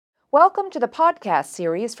Welcome to the podcast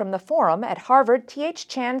series from the Forum at Harvard T.H.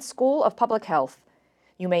 Chan School of Public Health.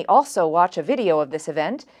 You may also watch a video of this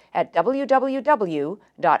event at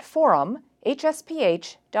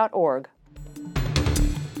www.forumhsph.org.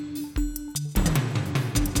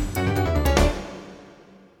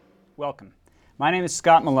 Welcome. My name is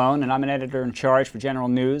Scott Malone, and I'm an editor-in-charge for general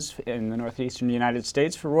news in the northeastern United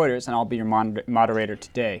States for Reuters, and I'll be your moderator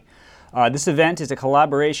today. This event is a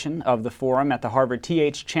collaboration of the Forum at the Harvard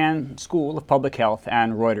T.H. Chan School of Public Health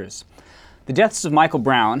and Reuters. The deaths of Michael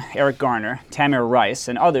Brown, Eric Garner, Tamir Rice,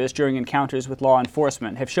 and others during encounters with law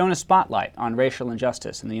enforcement have shown a spotlight on racial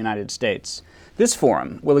injustice in the United States. This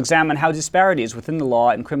forum will examine how disparities within the law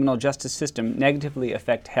and criminal justice system negatively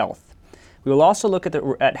affect health. We will also look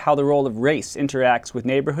at how the role of race interacts with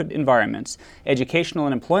neighborhood environments, educational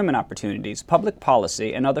and employment opportunities, public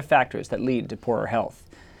policy, and other factors that lead to poorer health.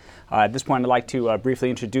 At this point, I'd like to briefly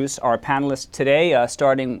introduce our panelists today.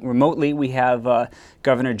 Starting remotely, we have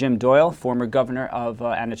Governor Jim Doyle, former governor of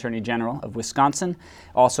and Attorney General of Wisconsin.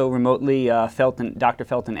 Also remotely, Dr.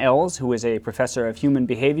 Felton Els, who is a professor of human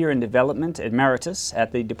behavior and development emeritus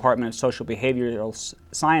at the Department of Social Behavioral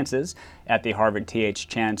Sciences at the Harvard T.H.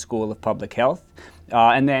 Chan School of Public Health.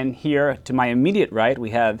 And then here to my immediate right,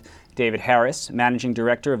 we have David Harris, Managing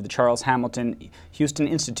Director of the Charles Hamilton Houston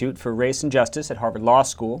Institute for Race and Justice at Harvard Law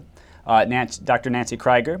School. Dr. Nancy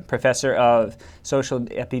Krieger, Professor of Social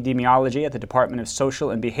Epidemiology at the Department of Social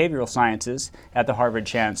and Behavioral Sciences at the Harvard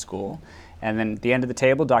Chan School. And then at the end of the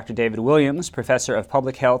table, Dr. David Williams, Professor of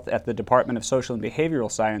Public Health at the Department of Social and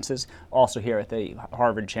Behavioral Sciences, also here at the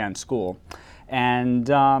Harvard Chan School. And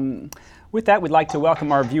with that, we'd like to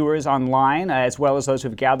welcome our viewers online, as well as those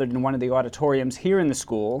who've gathered in one of the auditoriums here in the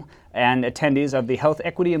school, and attendees of the Health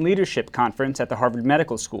Equity and Leadership Conference at the Harvard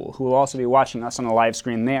Medical School, who will also be watching us on a live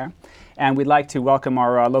screen there. And we'd like to welcome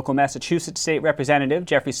our local Massachusetts State Representative,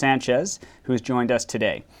 Jeffrey Sanchez, who's joined us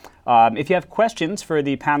today. If you have questions for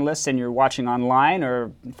the panelists and you're watching online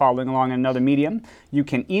or following along in another medium, you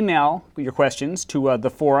can email your questions to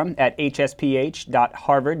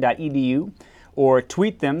theforum@hsph.harvard.edu or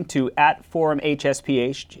tweet them to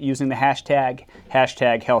 @ForumHSPH using the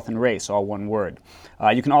hashtag health and race, all one word.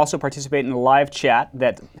 You can also participate in the live chat,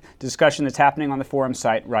 that discussion that's happening on the forum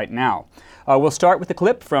site right now. We'll start with a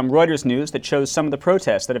clip from Reuters News that shows some of the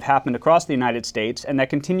protests that have happened across the United States and that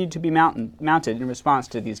continue to be mounted in response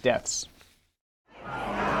to these deaths.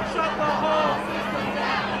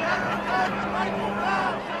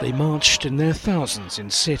 They marched in their thousands in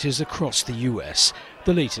cities across the U.S.,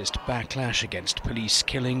 the latest backlash against police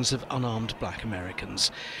killings of unarmed black Americans.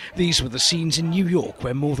 These were the scenes in New York,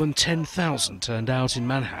 where more than 10,000 turned out in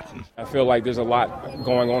Manhattan. I feel like there's a lot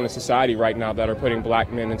going on in society right now that are putting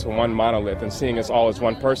black men into one monolith and seeing us all as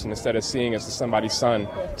one person instead of seeing us as somebody's son,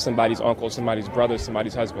 somebody's uncle, somebody's brother,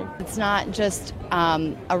 somebody's husband. It's not just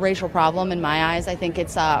a racial problem in my eyes. I think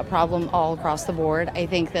it's a problem all across the board. I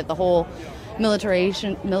think that the whole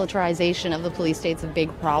militarization of the police state's a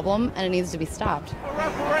big problem, and it needs to be stopped.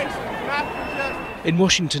 In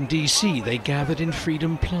Washington, D.C., they gathered in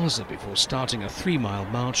Freedom Plaza before starting a 3-mile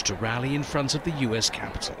march to rally in front of the U.S.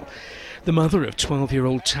 Capitol. The mother of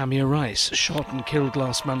 12-year-old Tamir Rice, shot and killed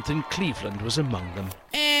last month in Cleveland, was among them.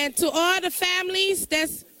 And to all the families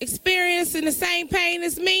that's experiencing the same pain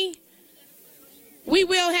as me, we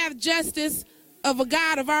will have justice of a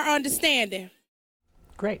God of our understanding.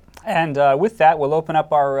 Great. And with that, we'll open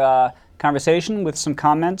up our conversation with some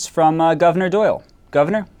comments from Governor Doyle.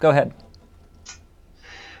 Governor, go ahead.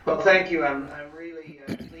 Well, thank you. I'm really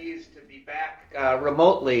pleased to be back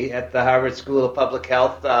remotely at the Harvard School of Public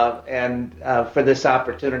Health and for this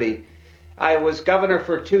opportunity. I was governor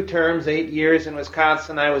for 2 terms, 8 years in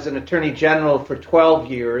Wisconsin. I was an attorney general for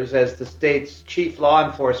 12 years as the state's chief law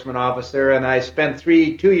enforcement officer, and I spent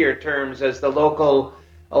 3 two-year terms as the local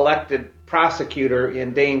elected prosecutor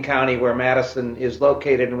in Dane County, where Madison is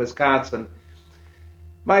located in Wisconsin.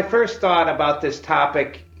 My first thought about this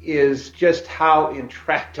topic is just how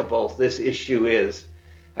intractable this issue is.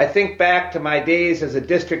 I think back to my days as a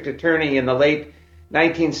district attorney in the late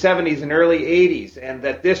 1970s and early 80s, and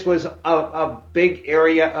that this was a big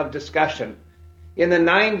area of discussion. In the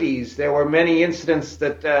 90s, there were many incidents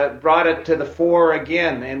that brought it to the fore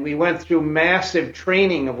again, and we went through massive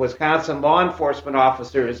training of Wisconsin law enforcement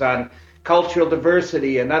officers on cultural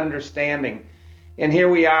diversity and understanding. And here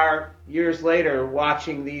we are, years later,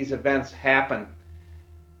 watching these events happen.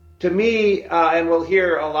 To me, and we'll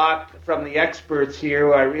hear a lot from the experts here,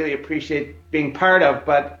 who I really appreciate being part of,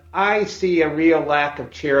 but I see a real lack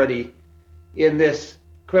of charity in this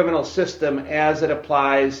criminal system as it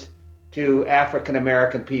applies to African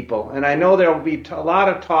American people. And I know there will be a lot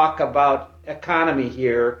of talk about economy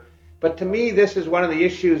here, But to me, this is one of the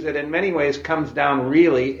issues that in many ways comes down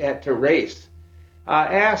really to race.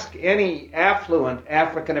 Ask any affluent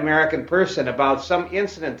African American person about some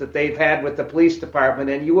incident that they've had with the police department,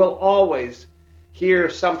 and you will always hear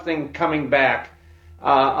something coming back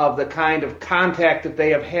of the kind of contact that they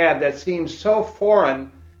have had that seems so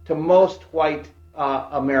foreign to most white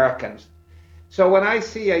Americans. So when I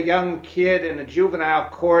see a young kid in a juvenile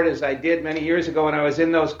court, as I did many years ago when I was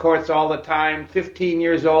in those courts all the time, 15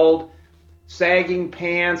 years old, sagging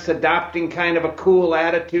pants, adopting kind of a cool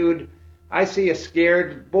attitude, I see a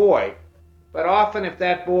scared boy. But often if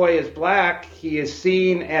that boy is black, he is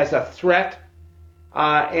seen as a threat.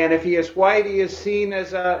 And if he is white, he is seen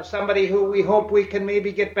as somebody who we hope we can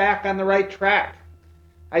maybe get back on the right track.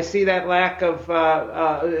 I see that lack of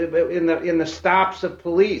in the stops of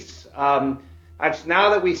police. Now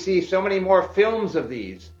that we see so many more films of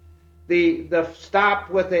these, the stop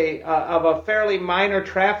with a fairly minor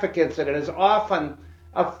traffic incident is often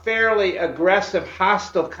a fairly aggressive,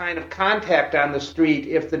 hostile kind of contact on the street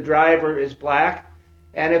if the driver is black.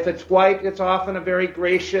 And if it's white, it's often a very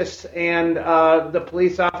gracious and the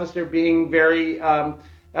police officer being very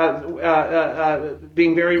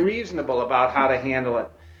reasonable about how to handle it.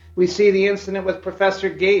 We see the incident with Professor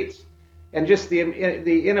Gates and just the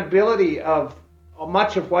inability of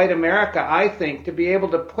much of white America, I think, to be able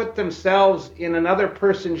to put themselves in another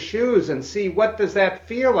person's shoes and see what does that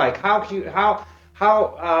feel like. How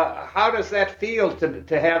does that feel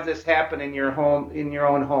to have this happen in your home, in your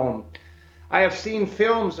own home? I have seen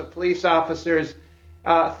films of police officers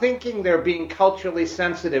thinking they're being culturally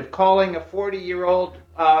sensitive, calling a 40-year-old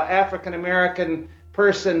African American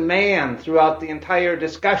person man throughout the entire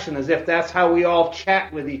discussion as if that's how we all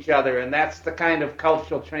chat with each other and that's the kind of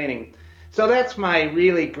cultural training. So that's my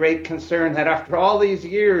really great concern, that after all these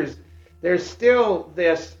years, there's still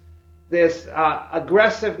this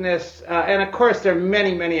aggressiveness, and of course there are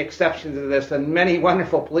many, many exceptions to this and many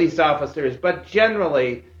wonderful police officers, but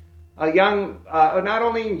generally a young, not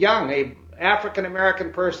only young, a African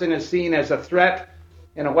American person is seen as a threat,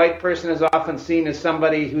 and a white person is often seen as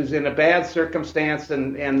somebody who's in a bad circumstance,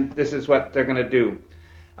 and this is what they're going to do.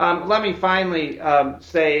 Let me finally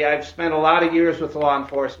say I've spent a lot of years with law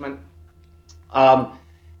enforcement,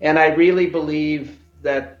 and I really believe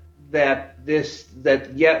it's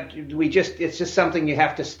just something you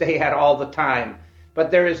have to stay at all the time.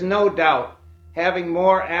 But there is no doubt having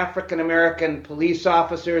more African American police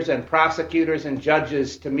officers and prosecutors and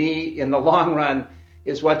judges, to me, in the long run,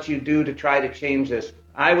 is what you do to try to change this.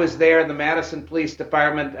 I was there in the Madison Police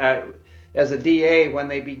Department as a DA when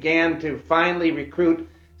they began to finally recruit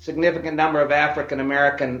a significant number of African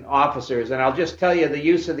American officers. And I'll just tell you, the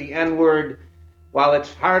use of the N-word, while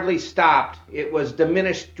it's hardly stopped, it was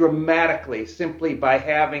diminished dramatically simply by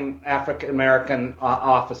having African American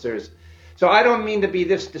officers. So I don't mean to be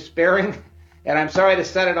this despairing, and I'm sorry to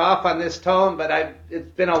set it off on this tone, but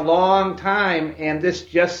it's been a long time, and this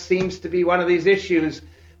just seems to be one of these issues.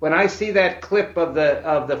 When I see that clip of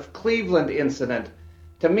the Cleveland incident,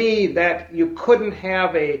 to me, that you couldn't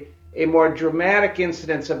have a more dramatic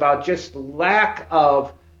incidence about just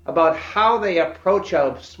about how they approach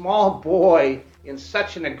a small boy in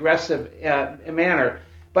such an aggressive manner.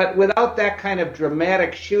 But without that kind of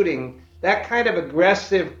dramatic shooting, that kind of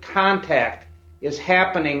aggressive contact is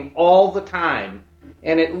happening all the time.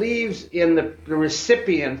 And it leaves in the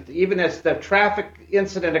recipient, even as the traffic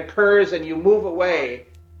incident occurs and you move away,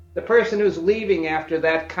 the person who's leaving after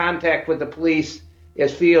that contact with the police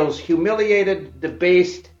feels humiliated,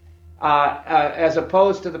 debased, as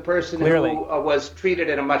opposed to the person Clearly. who was treated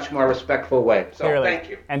in a much more respectful way. So Clearly. Thank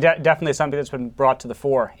you. And definitely something that's been brought to the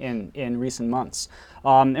fore in recent months.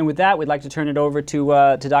 And with that, we'd like to turn it over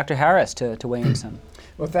to Dr. Harris to weigh in some.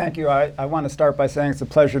 Well, thank you. I want to start by saying it's a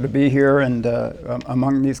pleasure to be here and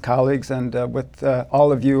among these colleagues and with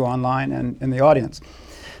all of you online and in the audience.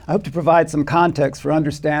 I hope to provide some context for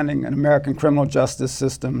understanding an American criminal justice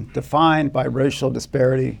system defined by racial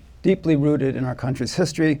disparity, deeply rooted in our country's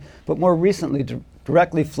history, but more recently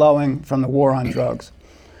directly flowing from the war on drugs.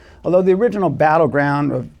 Although the original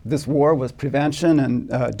battleground of this war was prevention and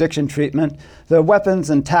addiction treatment, the weapons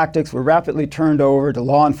and tactics were rapidly turned over to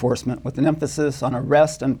law enforcement with an emphasis on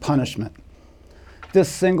arrest and punishment. This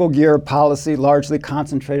single-gear policy, largely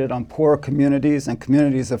concentrated on poor communities and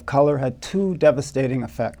communities of color, had two devastating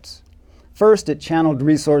effects. First, it channeled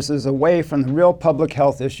resources away from the real public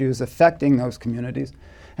health issues affecting those communities.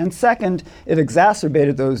 And second, it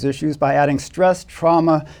exacerbated those issues by adding stress,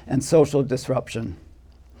 trauma, and social disruption.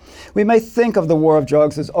 We may think of the war of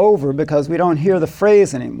drugs as over because we don't hear the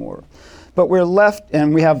phrase anymore. But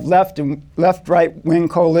we have left-right wing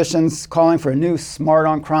coalitions calling for new smart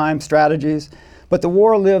on crime strategies. But the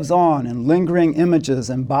war lives on in lingering images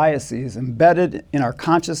and biases embedded in our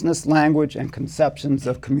consciousness, language, and conceptions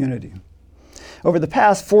of community. Over the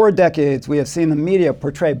past 4 decades, we have seen the media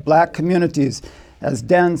portray black communities as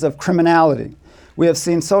dens of criminality. We have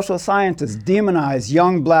seen social scientists demonize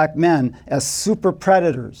young black men as super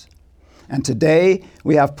predators. And today,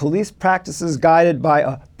 we have police practices guided by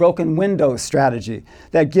a broken window strategy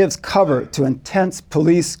that gives cover to intense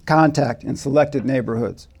police contact in selected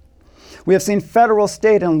neighborhoods. We have seen federal,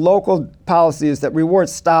 state, and local policies that reward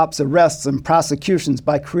stops, arrests, and prosecutions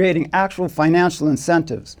by creating actual financial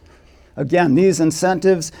incentives. Again, these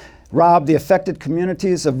incentives rob the affected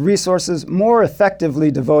communities of resources more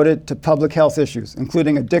effectively devoted to public health issues,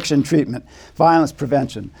 including addiction treatment, violence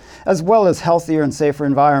prevention, as well as healthier and safer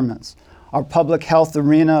environments. Our public health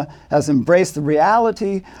arena has embraced the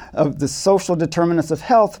reality of the social determinants of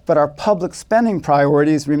health, but our public spending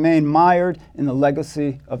priorities remain mired in the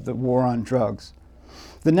legacy of the war on drugs.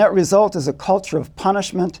 The net result is a culture of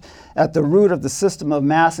punishment at the root of the system of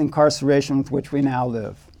mass incarceration with which we now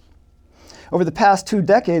live. Over the past 2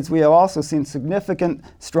 decades, we have also seen significant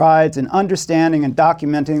strides in understanding and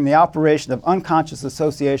documenting the operation of unconscious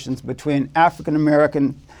associations between African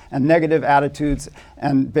American and negative attitudes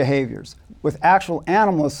and behaviors, with actual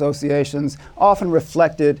animal associations often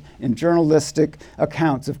reflected in journalistic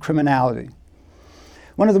accounts of criminality.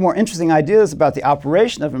 One of the more interesting ideas about the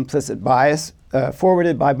operation of implicit bias,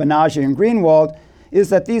 forwarded by Banaji and Greenwald, is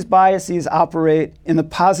that these biases operate in the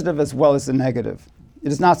positive as well as the negative.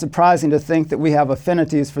 It is not surprising to think that we have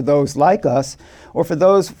affinities for those like us or for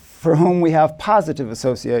those for whom we have positive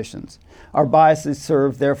associations. Our biases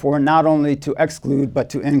serve, therefore, not only to exclude but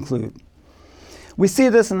to include. We see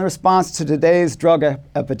this in the response to today's drug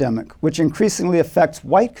epidemic, which increasingly affects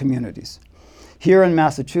white communities. Here in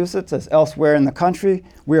Massachusetts, as elsewhere in the country,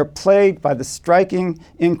 we are plagued by the striking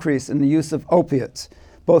increase in the use of opiates,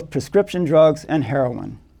 both prescription drugs and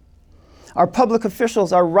heroin. Our public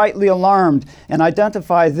officials are rightly alarmed and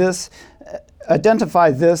identify this as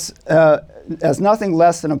nothing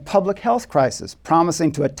less than a public health crisis,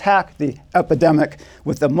 promising to attack the epidemic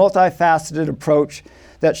with a multifaceted approach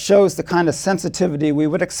that shows the kind of sensitivity we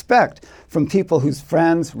would expect from people whose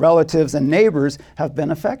friends, relatives, and neighbors have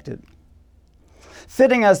been affected.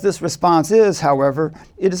 Fitting as this response is, however,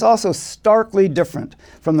 it is also starkly different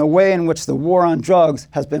from the way in which the war on drugs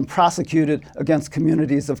has been prosecuted against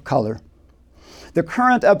communities of color. The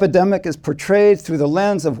current epidemic is portrayed through the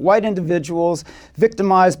lens of white individuals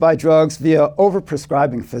victimized by drugs via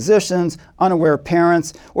overprescribing physicians, unaware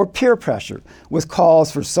parents, or peer pressure, with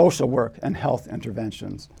calls for social work and health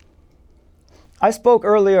interventions. I spoke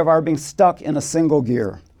earlier of our being stuck in a single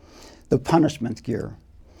gear, the punishment gear.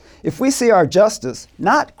 If we see our justice,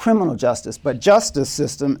 not criminal justice, but justice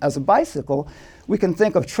system as a bicycle, we can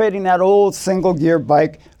think of trading that old single-gear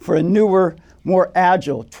bike for a newer, more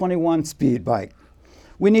agile 21-speed bike.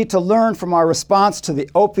 We need to learn from our response to the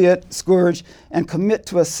opiate scourge and commit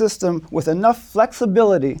to a system with enough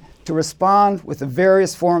flexibility to respond with the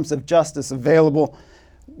various forms of justice available,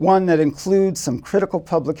 one that includes some critical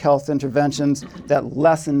public health interventions that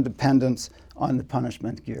lessen dependence on the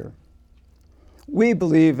punishment gear. We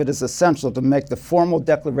believe it is essential to make the formal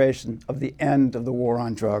declaration of the end of the war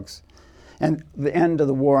on drugs and the end of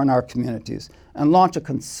the war on our communities, and launch a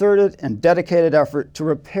concerted and dedicated effort to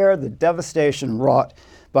repair the devastation wrought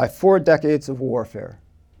by 4 decades of warfare.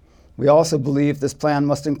 We also believe this plan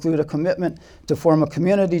must include a commitment to form a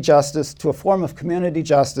community justice,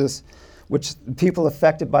 which the people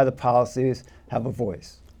affected by the policies have a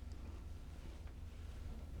voice.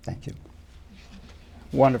 Thank you.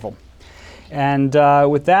 Wonderful. And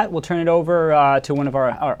with that, we'll turn it over to one of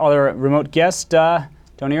our other remote guests,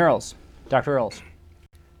 Tony Earls. Dr. Earls.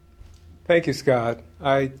 Thank you, Scott.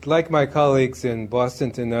 I'd like my colleagues in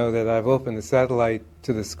Boston to know that I've opened a satellite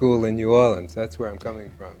to the school in New Orleans. That's where I'm coming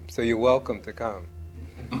from. So you're welcome to come.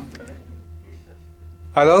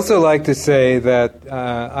 I'd also like to say that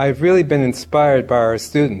I've really been inspired by our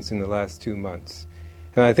students in the last 2 months.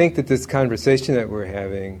 And I think that this conversation that we're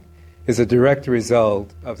having is a direct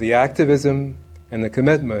result of the activism and the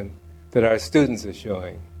commitment that our students are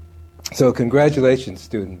showing. So congratulations,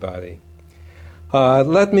 student body.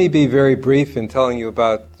 Let me be very brief in telling you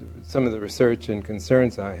about some of the research and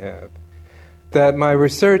concerns I have. That my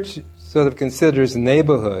research sort of considers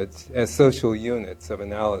neighborhoods as social units of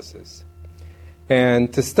analysis.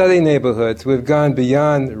 And to study neighborhoods, we've gone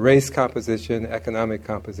beyond race composition, economic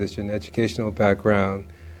composition, educational background,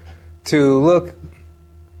 to look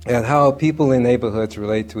at how people in neighborhoods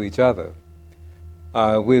relate to each other.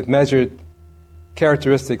 We've measured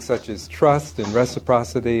characteristics such as trust and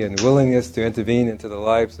reciprocity and willingness to intervene into the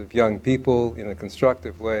lives of young people in a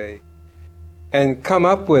constructive way, and come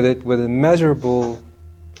up with it with a measurable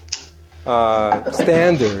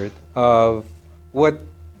standard of what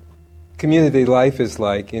community life is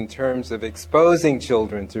like in terms of exposing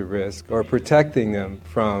children to risk or protecting them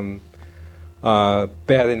from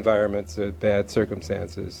bad environments or bad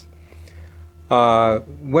circumstances.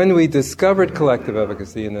 When we discovered collective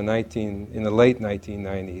efficacy in the late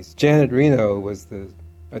 1990s, Janet Reno was the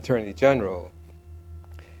Attorney General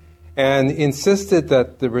and insisted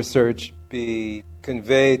that the research be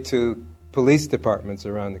conveyed to police departments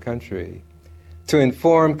around the country to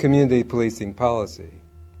inform community policing policy.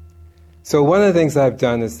 So one of the things I've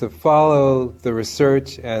done is to follow the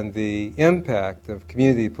research and the impact of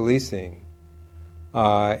community policing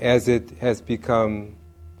as it has become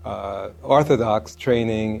orthodox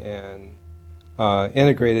training and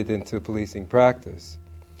integrated into policing practice.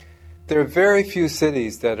 There are very few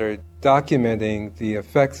cities that are documenting the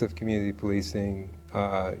effects of community policing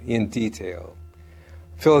in detail.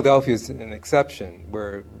 Philadelphia is an exception,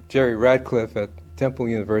 where Jerry Radcliffe at Temple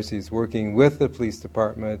University is working with the police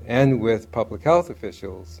department and with public health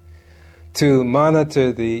officials to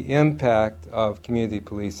monitor the impact of community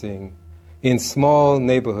policing in small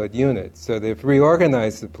neighborhood units. So they've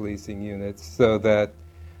reorganized the policing units so that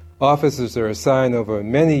officers are assigned over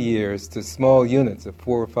many years to small units of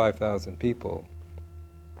 4,000 or 5,000 people.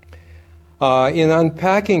 In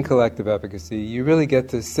unpacking collective efficacy, you really get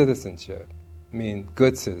to citizenship. I mean,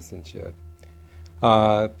 good citizenship.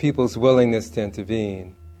 People's willingness to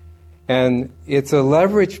intervene. And it's a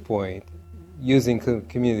leverage point using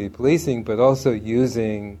community policing, but also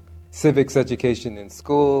using civics education in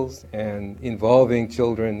schools and involving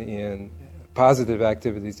children in positive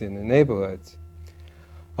activities in the neighborhoods.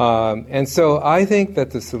 And so I think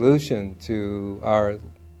that the solution to our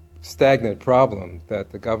stagnant problem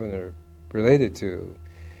that the governor related to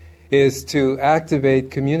is to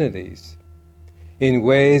activate communities in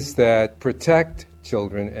ways that protect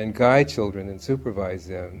children and guide children and supervise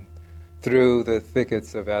them through the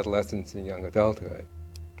thickets of adolescence and young adulthood.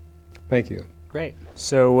 Thank you. Great.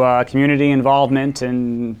 So community involvement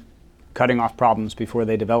and cutting off problems before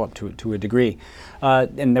they develop to a degree.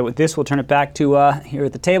 And with this, we'll turn it back to here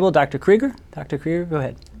at the table, Dr. Krieger. Dr. Krieger, go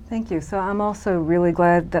ahead. Thank you. So I'm also really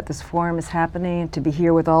glad that this forum is happening, to be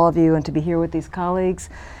here with all of you and to be here with these colleagues.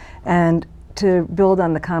 And to build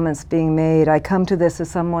on the comments being made, I come to this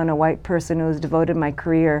as someone, a white person who has devoted my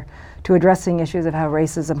career to addressing issues of how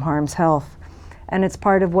racism harms health. And it's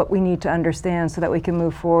part of what we need to understand so that we can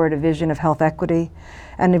move forward a vision of health equity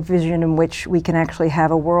and a vision in which we can actually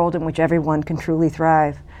have a world in which everyone can truly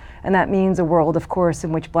thrive. And that means a world, of course,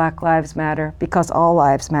 in which Black lives matter because all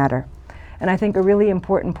lives matter. And I think a really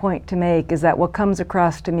important point to make is that what comes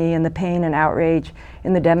across to me in the pain and outrage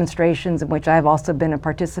in the demonstrations in which I've also been a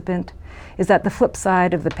participant is that the flip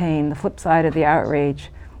side of the pain, the flip side of the outrage,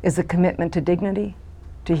 is a commitment to dignity,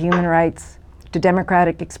 to human rights, to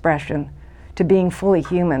democratic expression, to being fully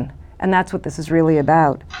human. And that's what this is really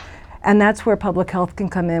about. And that's where public health can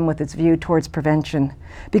come in with its view towards prevention.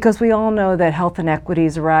 Because we all know that health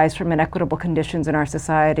inequities arise from inequitable conditions in our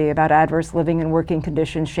society, about adverse living and working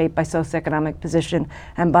conditions shaped by socioeconomic position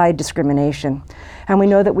and by discrimination. And we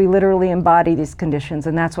know that we literally embody these conditions,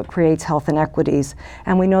 and that's what creates health inequities.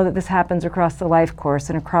 And we know that this happens across the life course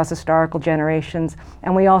and across historical generations.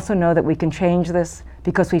 And we also know that we can change this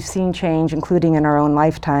because we've seen change, including in our own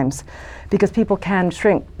lifetimes. Because people can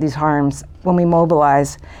shrink these harms when we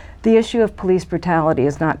mobilize. The issue of police brutality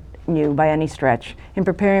is not new by any stretch. In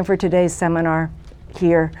preparing for today's seminar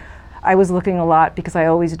here, I was looking a lot, because I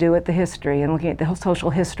always do, at the history and looking at the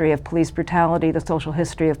social history of police brutality, the social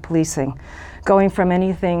history of policing. Going from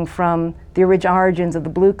anything from the origins of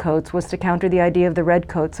the blue coats was to counter the idea of the red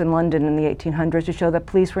coats in London in the 1800s, to show that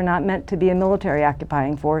police were not meant to be a military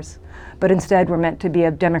occupying force, but instead were meant to be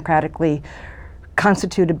a democratically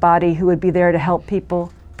constituted body who would be there to help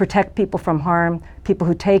people, protect people from harm, people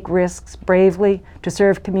who take risks bravely to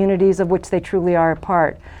serve communities of which they truly are a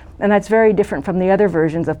part. And that's very different from the other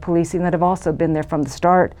versions of policing that have also been there from the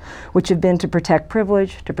start, which have been to protect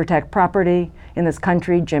privilege, to protect property in this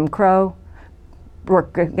country, Jim Crow,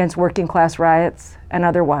 work against working class riots, and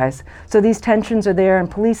otherwise. So these tensions are there in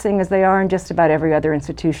policing, as they are in just about every other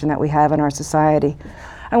institution that we have in our society.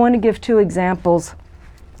 I want to give two examples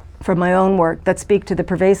from my own work that speak to the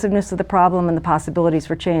pervasiveness of the problem and the possibilities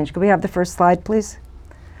for change. Could we have the first slide, please?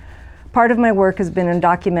 Part of my work has been in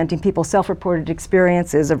documenting people's self-reported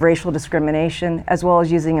experiences of racial discrimination, as well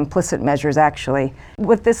as using implicit measures, actually.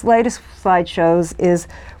 What this latest slide shows is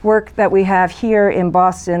work that we have here in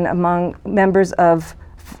Boston among members of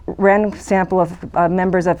random sample of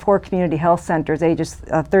members of 4 community health centers, ages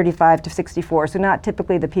 35 to 64, so not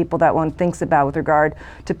typically the people that one thinks about with regard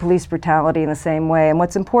to police brutality in the same way. And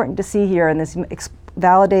what's important to see here in this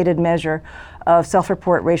validated measure of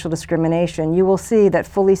self-report racial discrimination, you will see that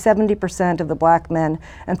fully 70% of the black men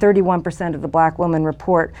and 31% of the black women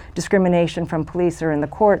report discrimination from police or in the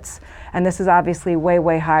courts. And this is obviously way,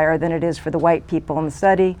 way higher than it is for the white people in the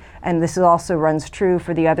study. And this also runs true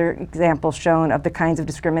for the other examples shown of the kinds of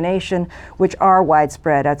discrimination which are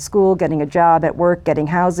widespread at school, getting a job, at work, getting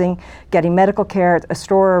housing, getting medical care at a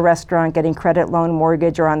store or a restaurant, getting credit, loan,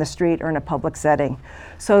 mortgage, or on the street or in a public setting.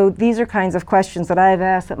 So these are kinds of questions that I've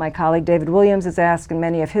asked, that my colleague David Williams has asked in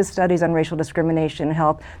many of his studies on racial discrimination in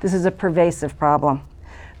health. This is a pervasive problem.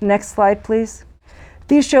 Next slide, please.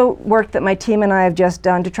 These show work that my team and I have just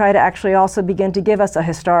done to try to actually also begin to give us a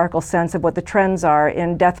historical sense of what the trends are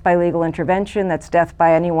in death by legal intervention. That's death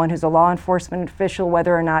by anyone who's a law enforcement official,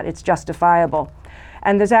 whether or not it's justifiable.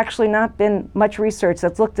 And there's actually not been much research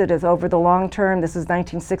that's looked at it over the long term. This is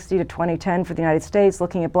 1960 to 2010 for the United States,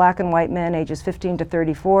 looking at black and white men ages 15 to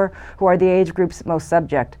 34, who are the age groups most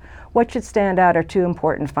subject. What should stand out are 2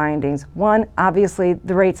 important findings. One, obviously,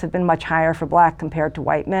 the rates have been much higher for black compared to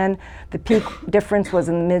white men. The peak difference was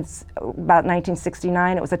in the about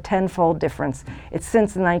 1969. It was a 10-fold difference. It's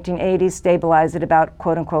since the 1980s stabilized at about,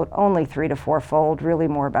 quote unquote, only 3 to 4-fold, really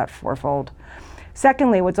more about 4-fold.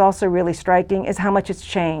 Secondly, what's also really striking is how much it's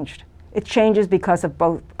changed. It changes because of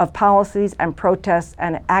both of policies and protests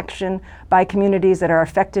and action by communities that are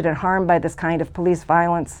affected and harmed by this kind of police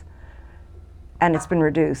violence, and it's been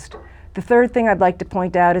reduced. The third thing I'd like to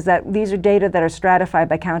point out is that these are data that are stratified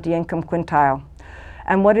by county income quintile.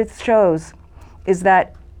 And what it shows is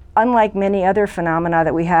that unlike many other phenomena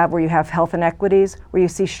that we have where you have health inequities, where you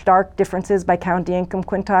see stark differences by county income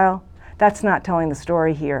quintile, that's not telling the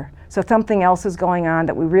story here. So something else is going on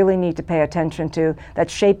that we really need to pay attention to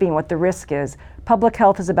that's shaping what the risk is. Public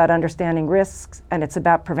health is about understanding risks, and it's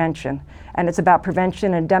about prevention. And it's about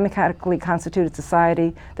prevention in a democratically constituted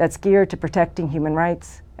society that's geared to protecting human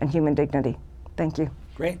rights and human dignity. Thank you.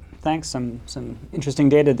 Great, thanks. Some interesting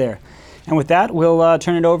data there. And with that, we'll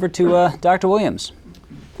turn it over to Dr. Williams.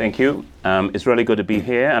 Thank you. It's really good to be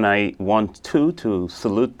here, and I want to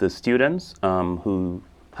salute the students who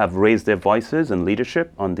have raised their voices and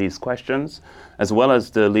leadership on these questions, as well as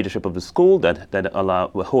the leadership of the school that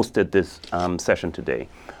hosted this session today.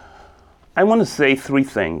 I want to say 3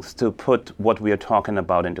 things to put what we are talking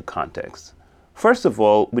about into context. First of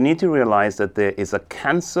all, we need to realize that there is a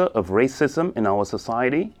cancer of racism in our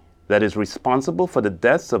society that is responsible for the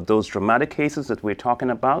deaths of those dramatic cases that we're talking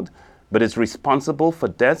about, but is responsible for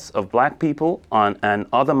deaths of black people and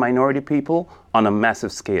other minority people on a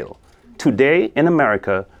massive scale. Today in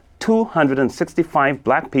America, 265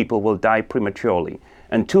 black people will die prematurely,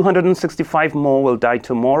 and 265 more will die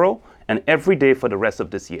tomorrow and every day for the rest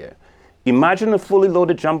of this year. Imagine a fully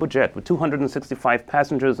loaded jumbo jet with 265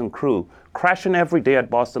 passengers and crew crashing every day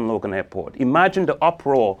at Boston Logan Airport. Imagine the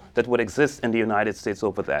uproar that would exist in the United States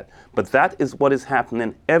over that. But that is what is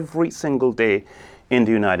happening every single day in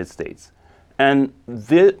the United States. And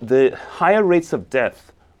the higher rates of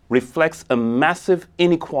death reflects a massive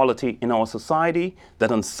inequality in our society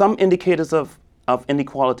that on some indicators of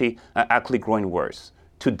inequality are actually growing worse.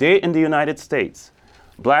 Today in the United States,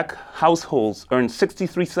 black households earn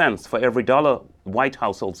 63 cents for every dollar white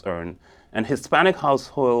households earn, and Hispanic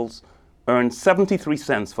households earn 73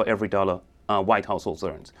 cents for every dollar white households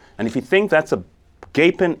earns. And if you think that's a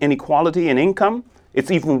gaping inequality in income,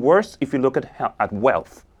 it's even worse if you look at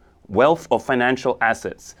wealth or financial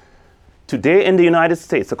assets. Today in the United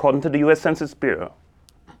States, according to the U.S. Census Bureau,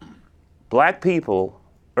 black people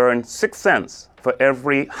earn 6 cents for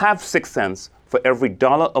every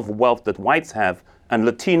dollar of wealth that whites have, and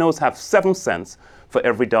Latinos have 7 cents for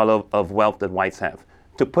every dollar of wealth that whites have.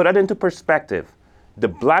 To put that into perspective, the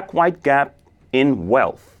black-white gap in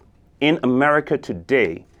wealth in America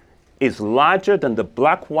today is larger than the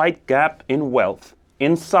black-white gap in wealth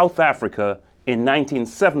in South Africa in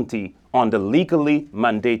 1970 on the legally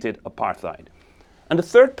mandated apartheid. And the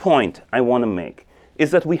third point I want to make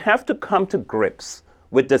is that we have to come to grips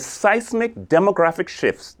with the seismic demographic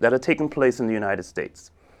shifts that are taking place in the United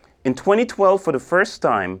States. In 2012, for the first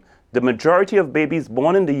time, the majority of babies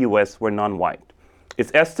born in the US were non-white.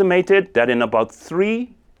 It's estimated that in about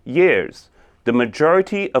 3 years, the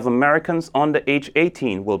majority of Americans under age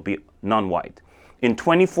 18 will be non-white. In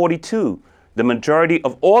 2042, the majority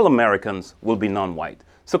of all Americans will be non-white.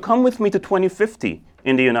 So come with me to 2050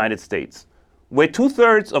 in the United States, where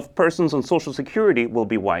 2/3 of persons on Social Security will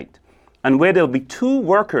be white, and where there'll be 2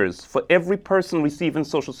 workers for every person receiving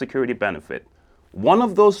Social Security benefit. One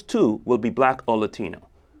of those 2 will be Black or Latino.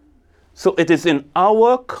 So it is in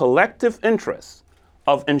our collective interest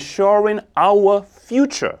of ensuring our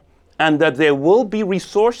future and that there will be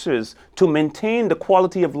resources to maintain the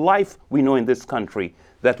quality of life we know in this country,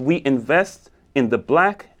 that we invest in the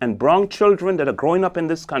Black and brown children that are growing up in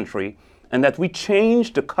this country, and that we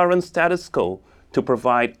change the current status quo to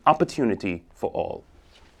provide opportunity for all.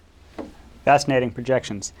 Fascinating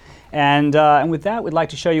projections. And with that, we'd like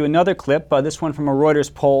to show you another clip, this one from a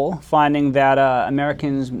Reuters poll, finding that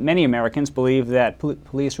many Americans believe that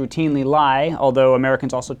police routinely lie, although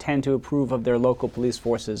Americans also tend to approve of their local police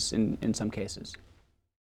forces in some cases.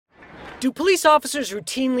 Do police officers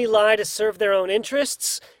routinely lie to serve their own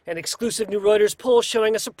interests? An exclusive new Reuters poll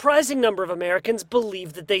showing a surprising number of Americans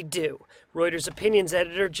believe that they do. Reuters opinions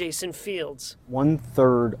editor Jason Fields.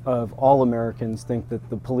 1/3 of all Americans think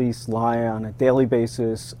that the police lie on a daily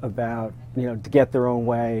basis about, to get their own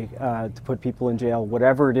way, to put people in jail,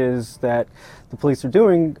 whatever it is that the police are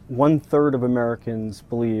doing. 1/3 of Americans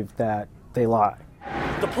believe that they lie.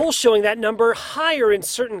 The poll showing that number higher in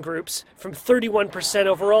certain groups, from 31%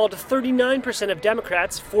 overall to 39% of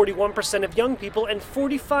Democrats, 41% of young people, and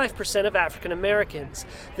 45% of African Americans.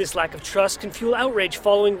 This lack of trust can fuel outrage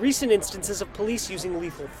following recent instances of police using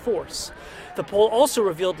lethal force. The poll also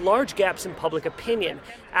revealed large gaps in public opinion.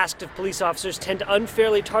 Asked if police officers tend to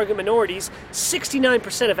unfairly target minorities,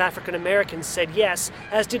 69% of African Americans said yes,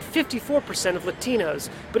 as did 54% of Latinos,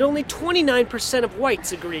 but only 29% of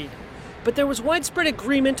whites agreed. But there was widespread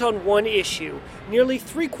agreement on one issue. Nearly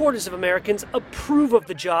 3/4 of Americans approve of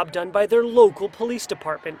the job done by their local police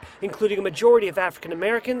department, including a majority of African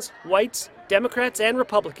Americans, whites, Democrats, and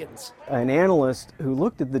Republicans. An analyst who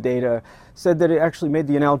looked at the data said that it actually made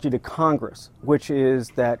the analogy to Congress, which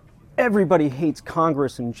is that everybody hates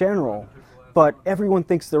Congress in general, but everyone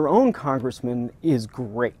thinks their own congressman is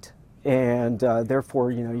great. And therefore,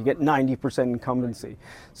 you get 90% incumbency.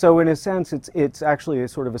 So in a sense, it's actually a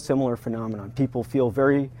sort of a similar phenomenon. People feel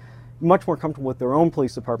very much more comfortable with their own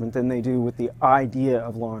police department than they do with the idea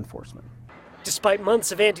of law enforcement. Despite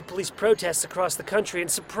months of anti-police protests across the country and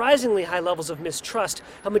surprisingly high levels of mistrust,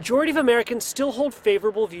 a majority of Americans still hold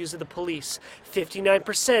favorable views of the police,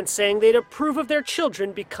 59% saying they'd approve of their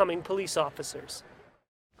children becoming police officers.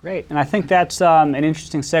 Great, and I think that's an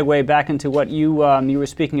interesting segue back into what you were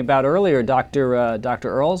speaking about earlier, Dr.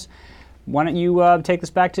 Earls. Why don't you take this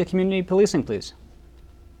back to community policing, please?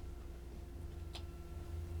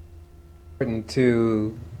 Important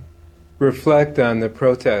to reflect on the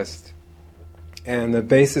protest and the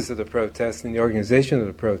basis of the protest and the organization of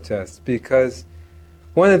the protest, because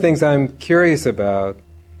one of the things I'm curious about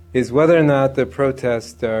is whether or not the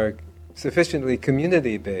protests are sufficiently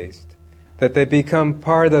community-based, that they become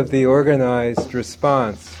part of the organized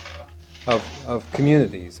response of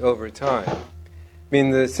communities over time. I mean,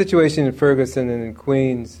 the situation in Ferguson and in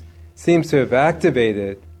Queens seems to have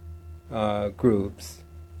activated groups,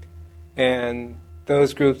 and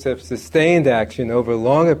those groups have sustained action over a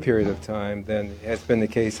longer period of time than has been the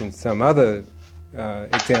case in some other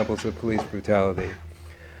examples of police brutality.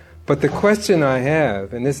 But the question I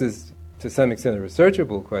have, and this is to some extent a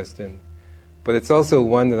researchable question, but it's also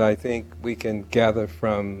one that I think we can gather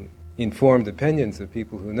from informed opinions of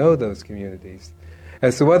people who know those communities,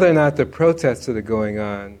 as to whether or not the protests that are going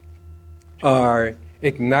on are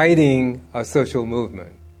igniting a social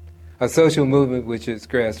movement which is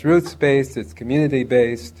grassroots-based, it's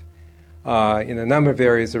community-based in a number of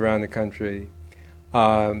areas around the country,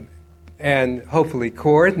 and hopefully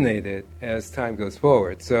coordinated as time goes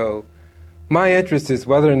forward. So my interest is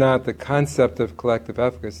whether or not the concept of collective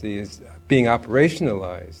efficacy is being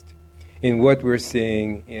operationalized in what we're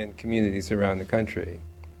seeing in communities around the country.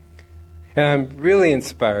 And I'm really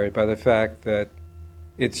inspired by the fact that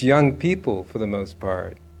it's young people, for the most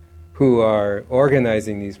part, who are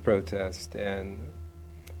organizing these protests and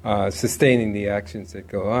sustaining the actions that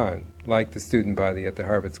go on, like the student body at the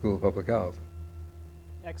Harvard School of Public Health.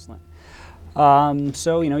 Excellent.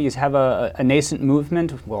 So, you have a nascent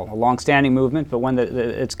movement, well, a long-standing movement, but one that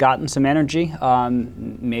it's gotten some energy,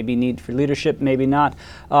 maybe need for leadership, maybe not.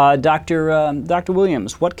 Dr.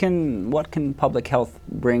 Williams, what can public health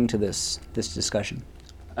bring to this discussion?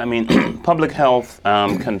 I mean, public health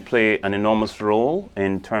can play an enormous role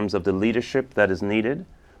in terms of the leadership that is needed.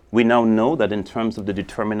 We now know that in terms of the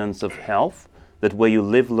determinants of health, that where you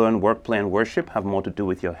live, learn, work, play, and worship have more to do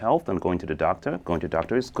with your health than going to the doctor. Going to the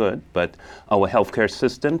doctor is good, but our healthcare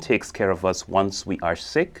system takes care of us once we are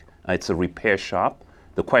sick. It's a repair shop.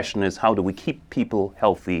 The question is, how do we keep people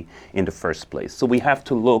healthy in the first place? So we have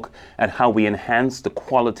to look at how we enhance the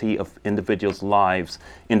quality of individuals' lives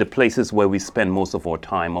in the places where we spend most of our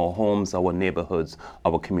time, our homes, our neighborhoods,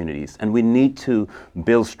 our communities. And we need to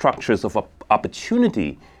build structures of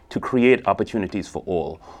opportunity to create opportunities for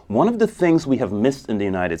all. One of the things we have missed in the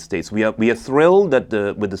United States, we are thrilled that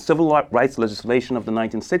with the civil rights legislation of the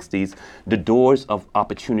 1960s, the doors of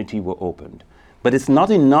opportunity were opened. But it's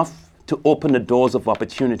not enough to open the doors of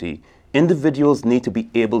opportunity. Individuals need to be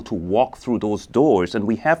able to walk through those doors, and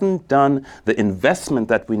we haven't done the investment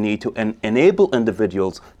that we need to enable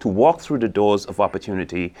individuals to walk through the doors of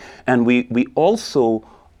opportunity. And we also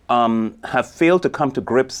have failed to come to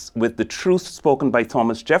grips with the truth spoken by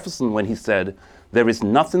Thomas Jefferson when he said, "There is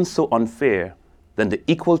nothing so unfair than the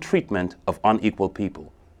equal treatment of unequal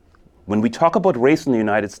people." When we talk about race in the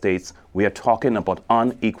United States, we are talking about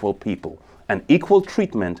unequal people. And equal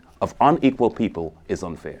treatment of unequal people is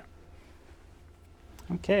unfair.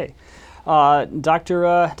 Okay.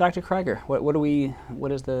 Dr. Krieger,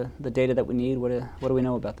 what is the data that we need? What do we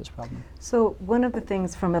know about this problem? So one of the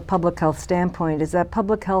things from a public health standpoint is that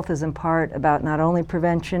public health is in part about not only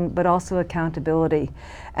prevention, but also accountability.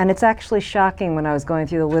 And it's actually shocking when I was going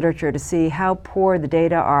through the literature to see how poor the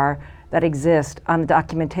data are that exist on the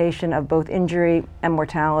documentation of both injury and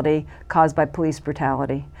mortality caused by police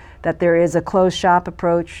brutality. That there is a closed shop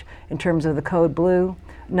approach in terms of the Code Blue,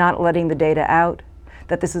 not letting the data out,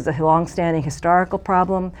 that this is a long-standing historical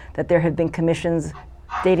problem, that there have been commissions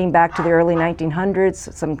dating back to the early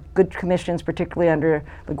 1900s, some good commissions, particularly under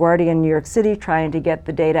LaGuardia in New York City, trying to get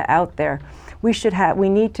the data out there. We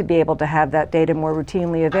need to be able to have that data more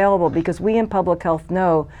routinely available, because we in public health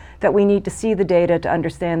know that we need to see the data to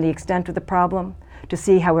understand the extent of the problem, to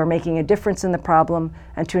see how we're making a difference in the problem,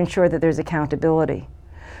 and to ensure that there's accountability.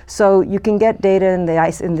 So you can get data in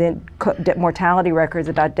the mortality records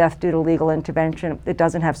about death due to legal intervention. It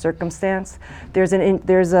doesn't have circumstance. There's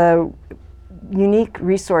a unique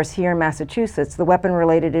resource here in Massachusetts, the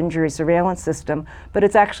Weapon-Related Injury Surveillance System, but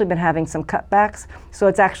it's actually been having some cutbacks, so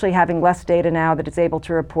it's actually having less data now that it's able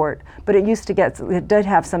to report. But it did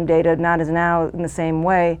have some data, not as now in the same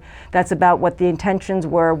way, that's about what the intentions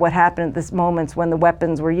were, what happened at this moments when the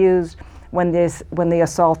weapons were used, when the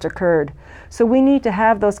assault occurred. So we need to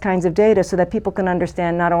have those kinds of data so that people can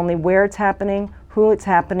understand not only where it's happening, who it's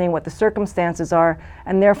happening, what the circumstances are,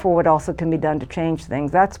 and therefore what also can be done to change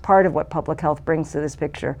things. That's part of what public health brings to this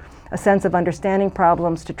picture, a sense of understanding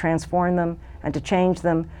problems, to transform them, and to change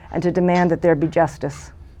them, and to demand that there be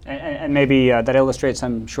justice. And maybe that illustrates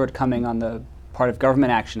some shortcoming on the part of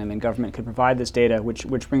government action. I mean, government could provide this data,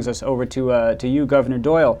 which brings us over to you, Governor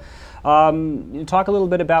Doyle. Talk a little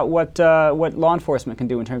bit about what law enforcement can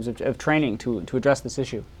do in terms of training to address this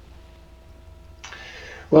issue.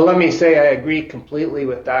 Well, let me say I agree completely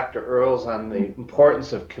with Dr. Earls on the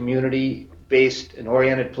importance of community-based and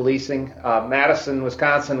oriented policing. Madison,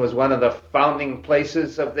 Wisconsin was one of the founding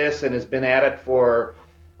places of this and has been at it for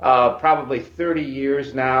probably 30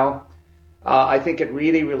 years now. I think it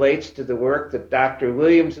really relates to the work that Dr.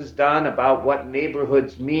 Williams has done about what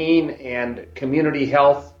neighborhoods mean and community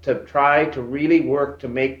health, to try to really work to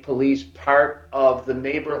make police part of the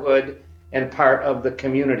neighborhood and part of the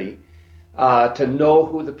community. To know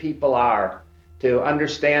who the people are, to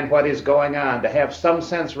understand what is going on, to have some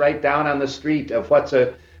sense right down on the street of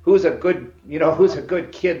who's a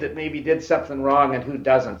good kid that maybe did something wrong and who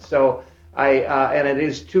doesn't. So I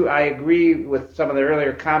agree with some of the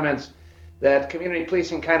earlier comments that community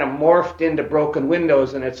policing kind of morphed into broken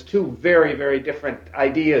windows, and it's two very, very different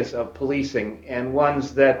ideas of policing, and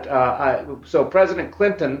ones that so President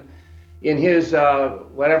Clinton, in his,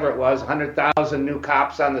 whatever it was, 100,000 new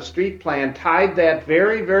cops on the street plan, tied that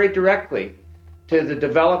very, very directly to the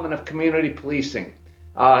development of community policing.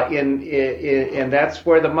 And that's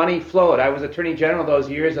where the money flowed. I was Attorney General those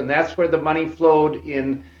years, and that's where the money flowed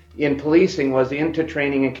in policing, was into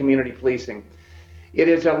training and community policing. It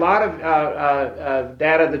is a lot of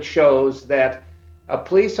data that shows that a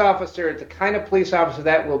police officer, the kind of police officer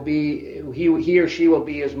that will be, he or she will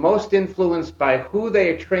be, is most influenced by who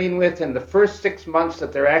they train with in the first 6 months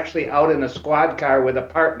that they're actually out in a squad car with a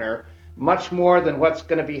partner, much more than what's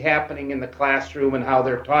going to be happening in the classroom and how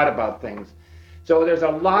they're taught about things. So there's a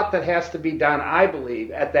lot that has to be done, I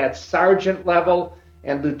believe, at that sergeant level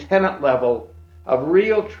and lieutenant level of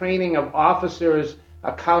real training of officers,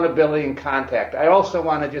 accountability, and contact. I also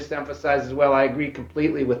want to just emphasize as well, I agree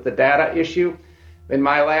completely with the data issue. In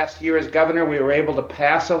my last year as governor, we were able to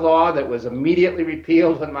pass a law that was immediately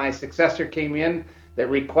repealed when my successor came in that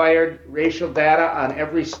required racial data on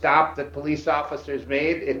every stop that police officers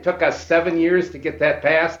made. It took us 7 years to get that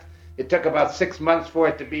passed. It took about 6 months for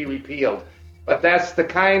it to be repealed. But that's the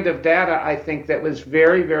kind of data, I think, that was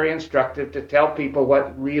very, very instructive to tell people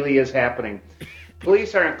what really is happening.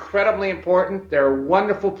 Police are incredibly important. There are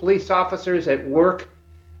wonderful police officers at work,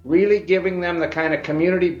 really giving them the kind of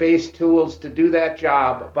community-based tools to do that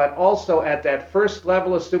job, but also at that first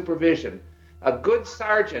level of supervision. A good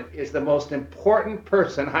sergeant is the most important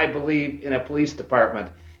person, I believe, in a police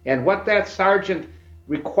department. And what that sergeant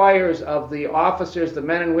requires of the officers, the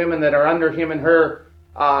men and women that are under him and her,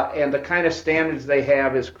 and the kind of standards they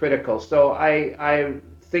have is critical. So I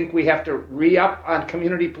think we have to re-up on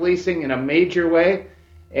community policing in a major way.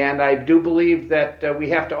 And I do believe that we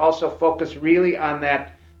have to also focus really on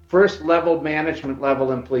that first level management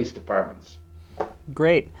level in police departments.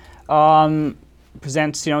 Great.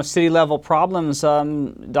 Presents, city level problems.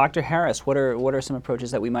 Dr. Harris, what are some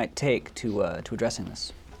approaches that we might take to addressing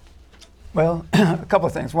this? Well, a couple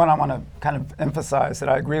of things. One, I want to kind of emphasize that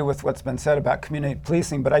I agree with what's been said about community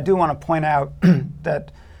policing, but I do want to point out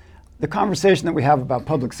that the conversation that we have about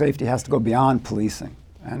public safety has to go beyond policing.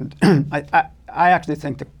 And I actually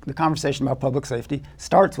think the conversation about public safety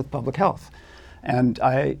starts with public health. And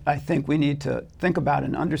I think we need to think about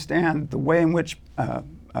and understand the way in which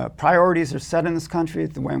priorities are set in this country,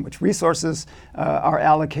 the way in which resources are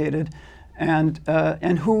allocated, and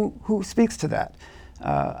who speaks to that.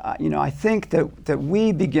 I think that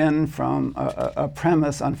we begin from a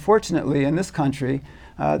premise, unfortunately, in this country,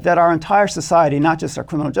 that our entire society, not just our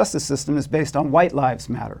criminal justice system, is based on white lives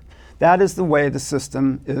matter. That is the way the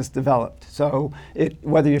system is developed. So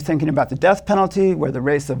whether you're thinking about the death penalty, where the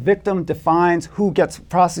race of victim defines who gets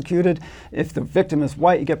prosecuted, if the victim is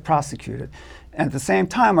white, you get prosecuted. At the same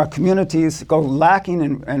time, our communities go lacking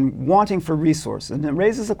and wanting for resources. And it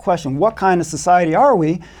raises a question, what kind of society are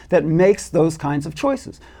we that makes those kinds of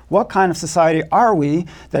choices? What kind of society are we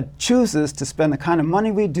that chooses to spend the kind of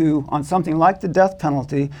money we do on something like the death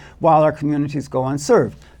penalty while our communities go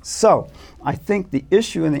unserved? So I think the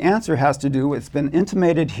issue and the answer has to do with, it's been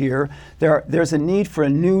intimated here, there's a need for a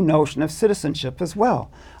new notion of citizenship as well.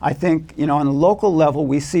 I think, on a local level,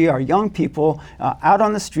 we see our young people out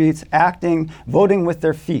on the streets acting, voting with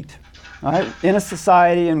their feet. Right? In a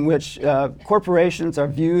society in which corporations are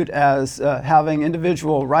viewed as having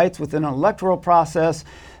individual rights within an electoral process,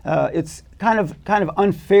 it's kind of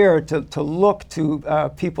unfair to look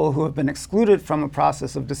to people who have been excluded from a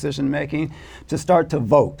process of decision making to start to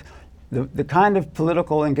vote. The kind of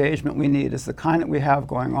political engagement we need is the kind that we have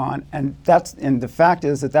going on, and the fact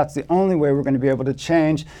is that that's the only way we're going to be able to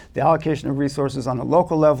change the allocation of resources on the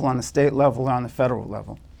local level, on the state level, and on the federal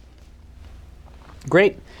level.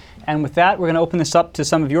 Great. And with that, we're going to open this up to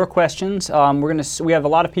some of your questions. We have a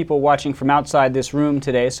lot of people watching from outside this room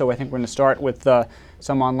today, so I think we're going to start with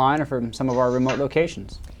some online or from some of our remote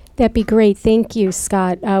locations. That'd be great. Thank you,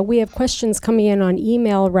 Scott. We have questions coming in on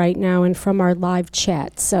email right now and from our live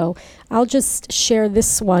chat. So I'll just share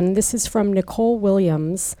this one. This is from Nicole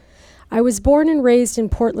Williams. I was born and raised in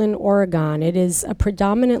Portland, Oregon. It is a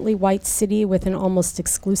predominantly white city within an almost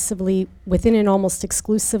exclusively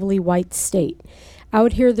white state.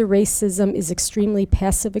 Out here, the racism is extremely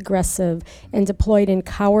passive-aggressive and deployed in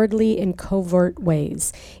cowardly and covert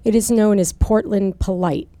ways. It is known as Portland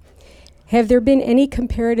polite. Have there been any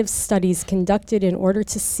comparative studies conducted in order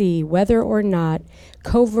to see whether or not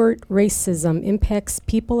covert racism impacts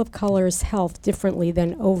people of color's health differently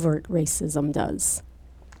than overt racism does?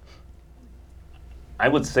 I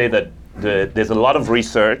would say that there's a lot of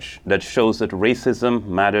research that shows that racism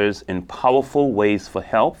matters in powerful ways for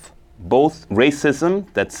health. Both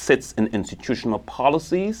racism that sits in institutional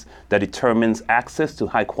policies that determines access to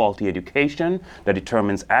high quality education, that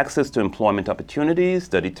determines access to employment opportunities,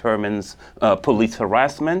 that determines police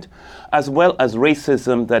harassment, as well as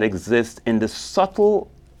racism that exists in the subtle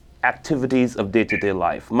activities of day-to-day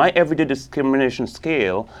life. My everyday discrimination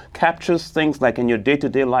scale captures things like in your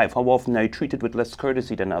day-to-day life, how often are you treated with less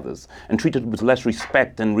courtesy than others, and treated with less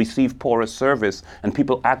respect and receive poorer service, and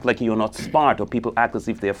people act like you're not smart, or people act as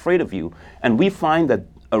if they're afraid of you. And we find that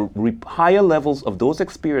higher levels of those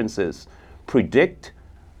experiences predict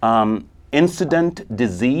incident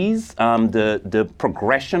disease, the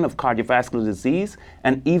progression of cardiovascular disease,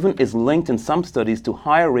 and even is linked in some studies to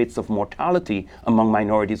higher rates of mortality among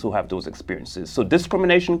minorities who have those experiences. So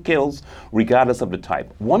discrimination kills regardless of the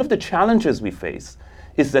type. One of the challenges we face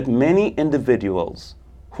is that many individuals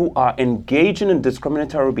who are engaging in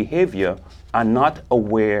discriminatory behavior are not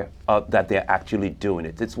aware that they're actually doing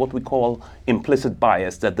it. It's what we call implicit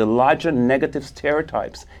bias, that the larger negative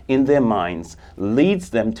stereotypes in their minds leads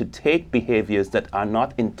them to take behaviors that are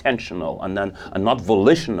not intentional and are not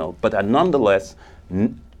volitional, but are nonetheless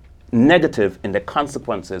negative in their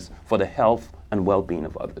consequences for the health and well-being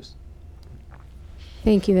of others.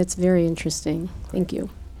 Thank you. That's very interesting. Thank you.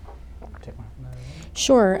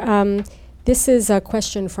 Sure. This is a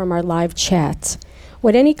question from our live chat.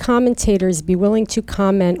 Would any commentators be willing to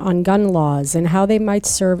comment on gun laws and how they might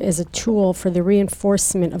serve as a tool for the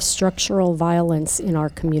reinforcement of structural violence in our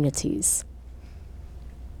communities?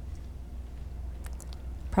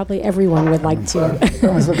 Probably everyone would like to. I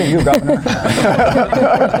was looking at you, Governor.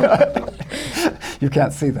 You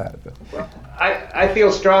can't see that. Well, I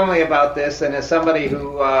feel strongly about this, and as somebody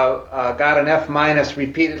who got an F-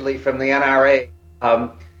 repeatedly from the NRA,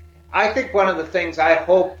 I think one of the things I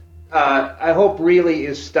hope really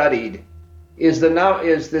is studied is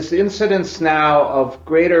this incidence now of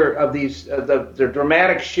the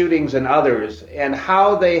dramatic shootings and others, and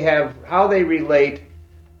how they relate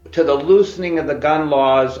to the loosening of the gun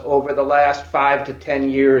laws over the last 5 to 10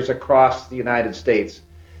 years across the United States.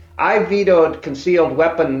 I vetoed concealed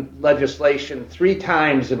weapon legislation 3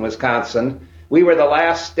 times in Wisconsin. We were the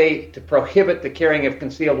last state to prohibit the carrying of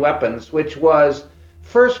concealed weapons, which was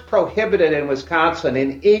first prohibited in Wisconsin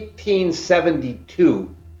in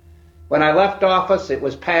 1872. When I left office, it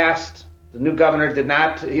was passed. The new governor did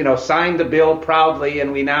not, sign the bill proudly,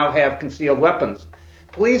 and we now have concealed weapons.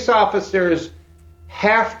 Police officers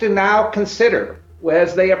have to now consider,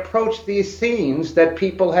 as they approach these scenes, that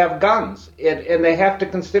people have guns, and they have to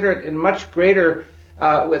consider it in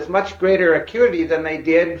with much greater acuity than they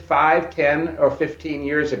did 5, 10, or 15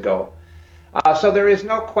 years ago. So there is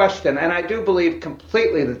no question, and I do believe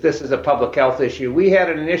completely that this is a public health issue. We had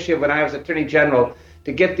an initiative when I was Attorney General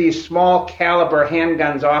to get these small caliber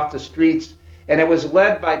handguns off the streets, and it was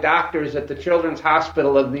led by doctors at the Children's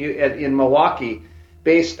Hospital in Milwaukee,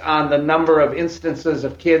 based on the number of instances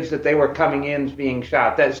of kids that they were coming in being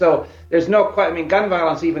shot. So there's no question. I mean, gun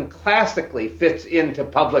violence even classically fits into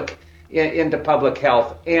public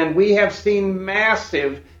health, and we have seen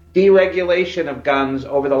massive deregulation of guns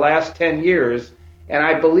over the last 10 years, and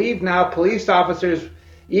I believe now police officers,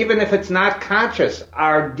 even if it's not conscious,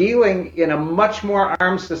 are dealing in a much more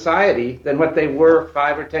armed society than what they were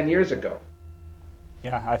 5 or 10 years ago.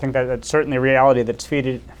 Yeah, I think that's certainly a reality that's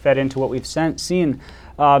fed into what we've seen.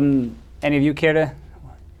 Any of you care to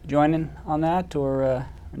join in on that, or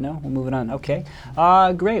no? We'll move it on. Okay,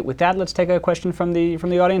 great. With that, let's take a question from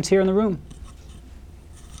the audience here in the room.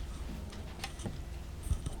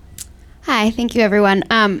 Hi, thank you, everyone.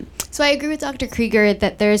 So I agree with Dr. Krieger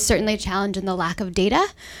that there is certainly a challenge in the lack of data.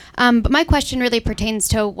 But my question really pertains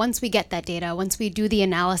to once we get that data, once we do the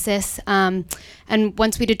analysis, and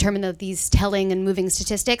once we determine these telling and moving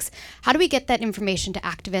statistics, how do we get that information to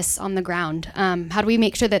activists on the ground? How do we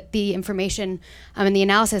make sure that the information and the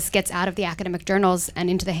analysis gets out of the academic journals and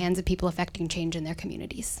into the hands of people affecting change in their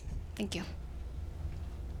communities? Thank you.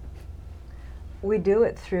 We do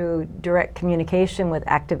it through direct communication with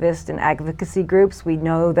activists and advocacy groups. We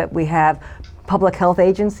know that we have public health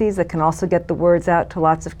agencies that can also get the words out to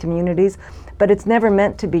lots of communities, but it's never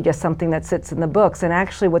meant to be just something that sits in the books. And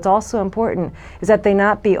actually what's also important is that they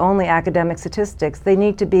not be only academic statistics. They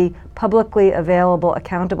need to be publicly available,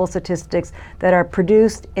 accountable statistics that are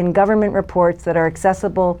produced in government reports that are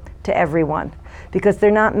accessible to everyone. Because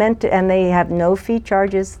they're not meant to, and they have no fee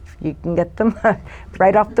charges. You can get them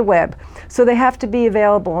right off the web. So they have to be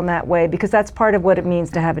available in that way, because that's part of what it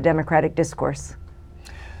means to have a democratic discourse.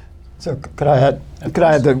 So could I add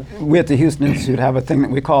that we at the Houston Institute have a thing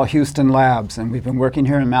that we call Houston Labs, and we've been working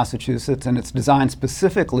here in Massachusetts, and it's designed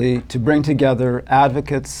specifically to bring together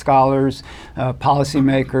advocates, scholars,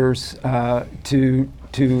 policymakers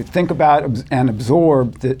to think about and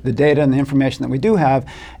absorb the data and the information that we do have,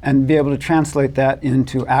 and be able to translate that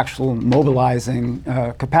into actual mobilizing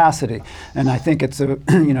capacity. And I think it's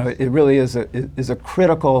it really is a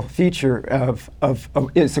critical feature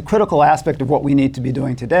it's a critical aspect of what we need to be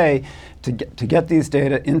doing today to get these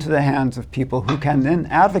data into the hands of people who can then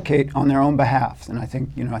advocate on their own behalf. And I think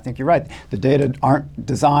you're right. The data aren't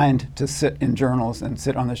designed to sit in journals and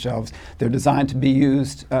sit on the shelves. They're designed to be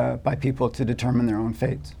used by people to determine their own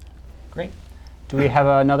fates. Great. Do we have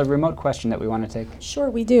another remote question that we want to take? Sure,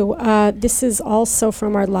 we do. This is also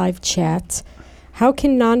from our live chat. How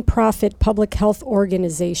can nonprofit public health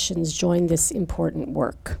organizations join this important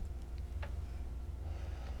work?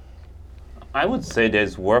 I would say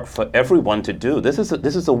there's work for everyone to do. This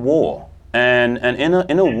is a war. And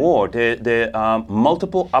in a war, there are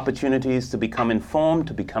multiple opportunities to become informed,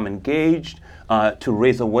 to become engaged, to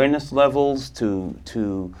raise awareness levels,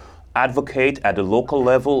 to advocate at the local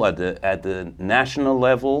level, at the national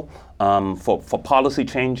level, for policy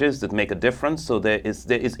changes that make a difference. So there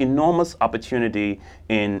is enormous opportunity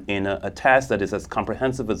in a task that is as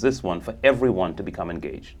comprehensive as this one for everyone to become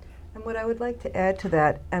engaged. And what I would like to add to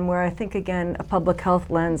that, and where I think, again, a public health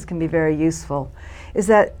lens can be very useful, is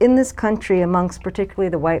that in this country, amongst particularly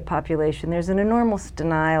the white population, there's an enormous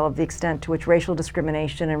denial of the extent to which racial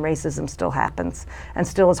discrimination and racism still happens and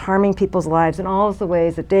still is harming people's lives in all of the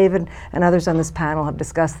ways that David and others on this panel have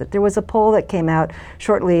discussed it. There was a poll that came out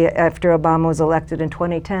shortly after Obama was elected in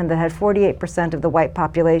 2010 that had 48% of the white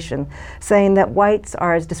population saying that whites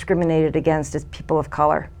are as discriminated against as people of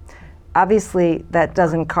color. Obviously, that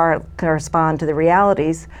doesn't correspond to the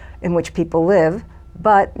realities in which people live,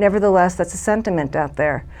 but nevertheless, that's a sentiment out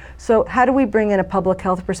there. So how do we bring in a public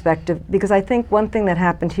health perspective? Because I think one thing that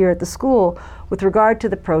happened here at the school with regard to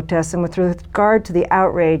the protests and with regard to the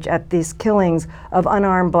outrage at these killings of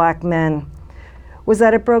unarmed black men was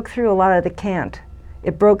that it broke through a lot of the cant.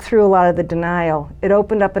 It broke through a lot of the denial. It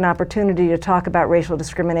opened up an opportunity to talk about racial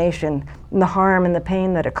discrimination and the harm and the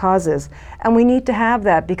pain that it causes. And we need to have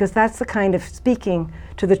that because that's the kind of speaking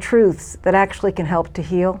to the truths that actually can help to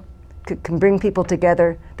heal, can bring people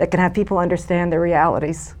together, that can have people understand their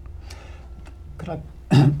realities. Could I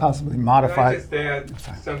possibly modify? Could I just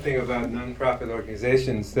add something about nonprofit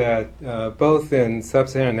organizations that both in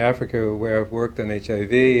sub-Saharan Africa, where I've worked on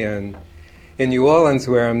HIV, and in New Orleans,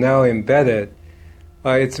 where I'm now embedded,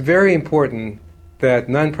 it's very important that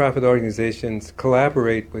nonprofit organizations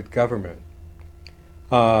collaborate with government.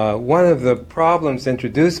 One of the problems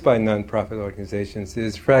introduced by nonprofit organizations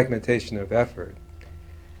is fragmentation of effort.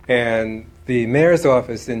 And the mayor's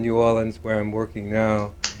office in New Orleans, where I'm working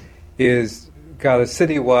now, is got a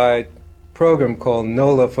citywide program called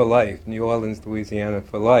NOLA for Life, New Orleans, Louisiana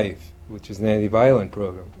for Life, which is an anti-violence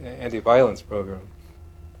program.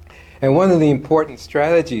 And one of the important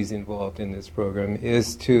strategies involved in this program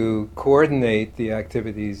is to coordinate the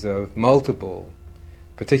activities of multiple,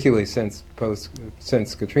 particularly since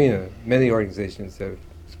Katrina, many organizations have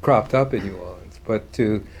cropped up in New Orleans, but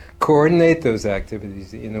to coordinate those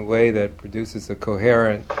activities in a way that produces a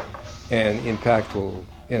coherent and impactful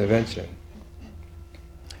intervention.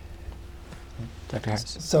 Dr.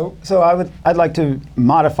 Harris. So I'd like to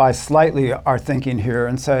modify slightly our thinking here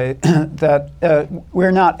and say that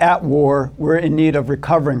we're not at war, we're in need of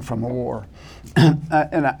recovering from a war.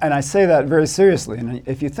 And I say that very seriously. And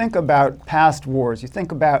if you think about past wars, you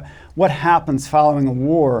think about what happens following a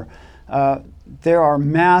war, there are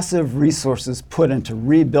massive resources put into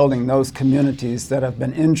rebuilding those communities that have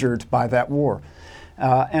been injured by that war.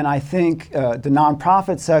 And I think the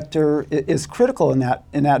nonprofit sector is critical in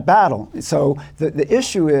that battle. So the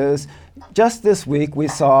issue is, just this week we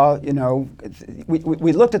saw,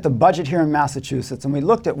 we looked at the budget here in Massachusetts, and we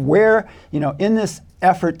looked at where, in this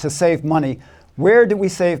effort to save money, where do we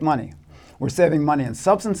save money? We're saving money in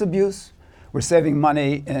substance abuse. We're saving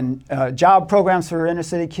money in job programs for inner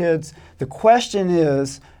city kids. The question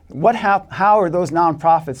is, how are those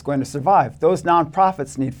nonprofits going to survive? Those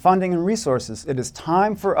nonprofits need funding and resources. It is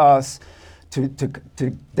time for us to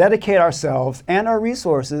dedicate ourselves and our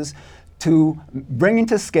resources to bringing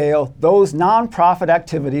to scale those nonprofit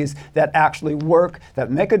activities that actually work,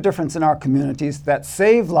 that make a difference in our communities, that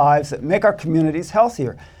save lives, that make our communities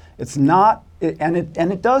healthier. It's not, and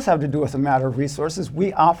it does have to do with a matter of resources.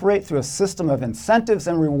 We operate through a system of incentives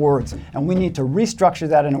and rewards, and we need to restructure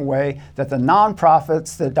that in a way that the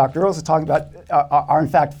nonprofits that Dr. Earls is talking about are in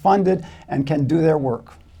fact funded and can do their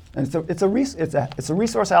work. And it's a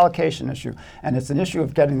resource allocation issue, and it's an issue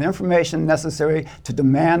of getting the information necessary to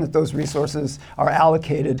demand that those resources are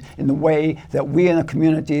allocated in the way that we in the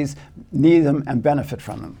communities need them and benefit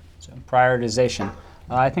from them. So prioritization.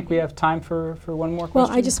 I think we have time for one more question.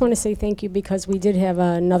 Well, I just want to say thank you because we did have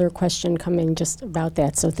another question coming just about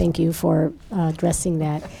that, so thank you for addressing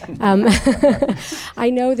that. I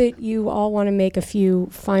know that you all want to make a few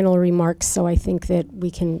final remarks, so I think that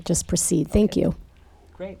we can just proceed. Thank you.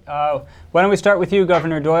 Great. Why don't we start with you,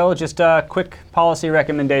 Governor Doyle? Just a quick policy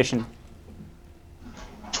recommendation.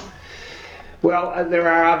 Well, there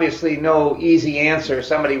are obviously no easy answers.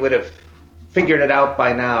 Somebody would have figured it out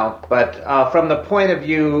by now. But from the point of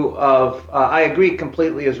view of, I agree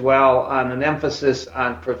completely as well on an emphasis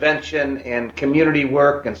on prevention and community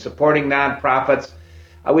work and supporting nonprofits.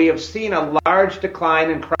 We have seen a large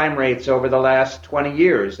decline in crime rates over the last 20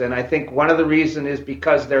 years. And I think one of the reasons is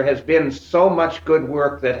because there has been so much good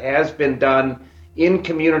work that has been done in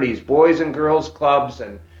communities, boys and girls clubs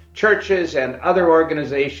and churches and other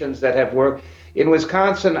organizations that have worked. In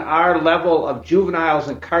Wisconsin, our level of juveniles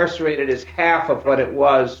incarcerated is half of what it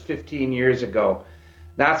was 15 years ago.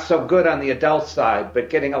 Not so good on the adult side, but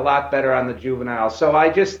getting a lot better on the juvenile. So I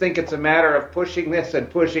just think it's a matter of pushing this and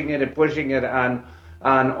pushing it on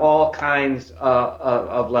all kinds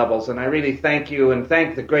of levels. And I really thank you and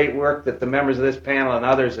thank the great work that the members of this panel and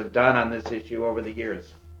others have done on this issue over the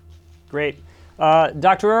years. Great.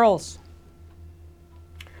 Dr. Earls.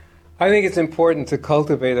 I think it's important to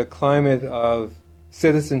cultivate a climate of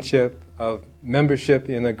citizenship, of membership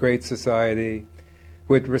in a great society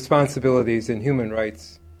with responsibilities and human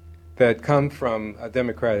rights that come from a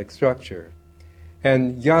democratic structure.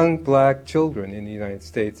 And young black children in the United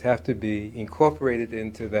States have to be incorporated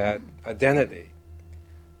into that identity.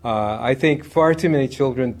 I think far too many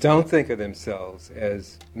children don't think of themselves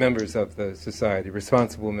as members of the society,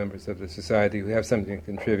 responsible members of the society who have something to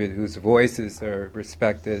contribute, whose voices are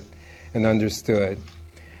respected and understood.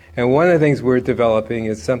 And one of the things we're developing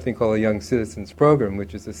is something called a Young Citizens Program,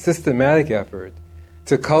 which is a systematic effort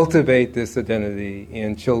to cultivate this identity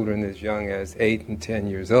in children as young as 8 and 10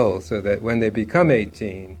 years old, so that when they become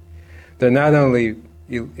 18, they're not only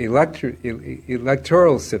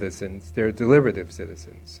electoral citizens, they're deliberative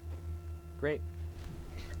citizens. Great.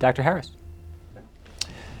 Dr. Harris.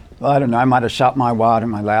 Well, I don't know. I might have shot my wad in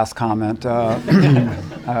my last comment. But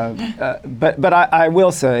I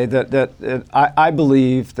will say that I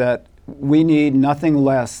believe that we need nothing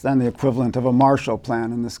less than the equivalent of a Marshall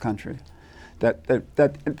Plan in this country.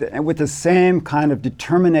 That with the same kind of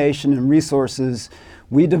determination and resources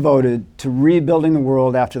we devoted to rebuilding the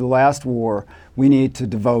world after the last war, we need to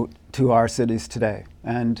devote to our cities today.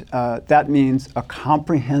 And that means a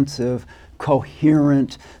comprehensive,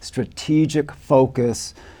 coherent, strategic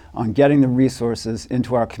focus on getting the resources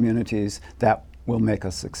into our communities that will make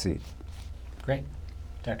us succeed. Great.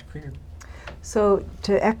 Dr. Krieger. So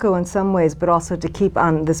to echo in some ways, but also to keep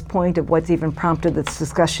on this point of what's even prompted this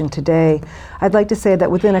discussion today, I'd like to say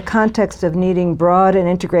that within a context of needing broad and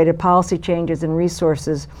integrated policy changes and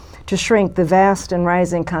resources to shrink the vast and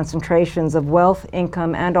rising concentrations of wealth,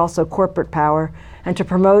 income, and also corporate power, and to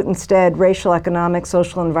promote instead racial, economic,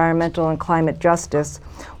 social, environmental, and climate justice,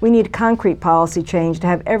 we need concrete policy change to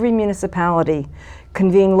have every municipality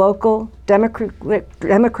convene local,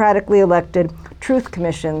 democratically elected truth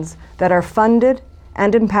commissions that are funded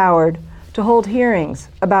and empowered to hold hearings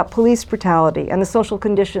about police brutality and the social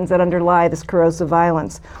conditions that underlie this corrosive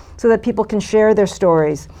violence, so that people can share their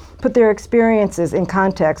stories, put their experiences in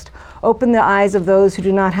context, open the eyes of those who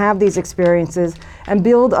do not have these experiences, and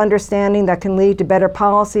build understanding that can lead to better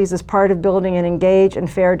policies as part of building an engaged and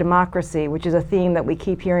fair democracy, which is a theme that we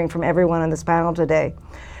keep hearing from everyone on this panel today.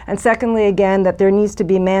 And secondly, again, that there needs to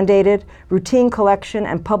be mandated routine collection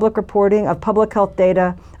and public reporting of public health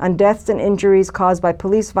data on deaths and injuries caused by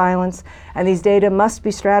police violence, and these data must be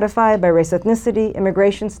stratified by race, ethnicity,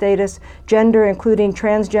 immigration status, gender, including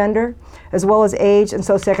transgender, as well as age and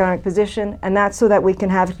socioeconomic position, and that's so that we can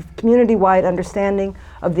have community-wide understanding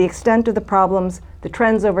of the extent of the problems, the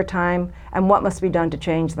trends over time, and what must be done to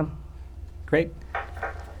change them. Great.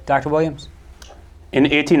 Dr. Williams. In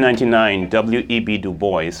 1899, W.E.B. Du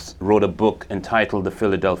Bois wrote a book entitled The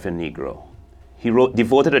Philadelphia Negro. He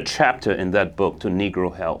devoted a chapter in that book to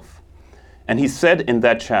Negro health. And he said in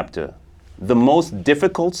that chapter, the most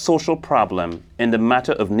difficult social problem in the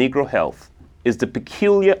matter of Negro health is the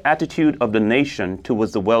peculiar attitude of the nation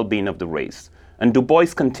towards the well-being of the race. And Du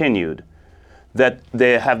Bois continued that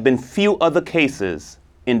there have been few other cases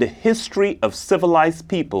in the history of civilized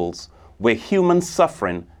peoples where human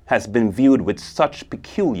suffering has been viewed with such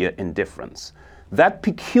peculiar indifference. That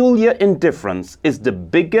peculiar indifference is the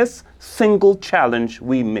biggest single challenge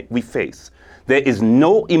we face. There is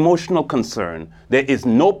no emotional concern, there is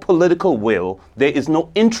no political will, there is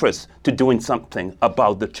no interest to doing something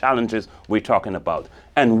about the challenges we're talking about.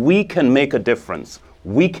 And we can make a difference.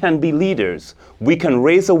 We can be leaders. We can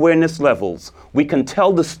raise awareness levels. We can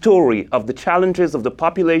tell the story of the challenges of the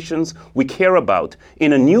populations we care about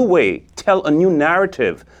in a new way, tell a new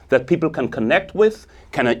narrative that people can connect with,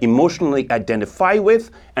 can emotionally identify with,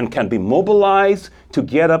 and can be mobilized to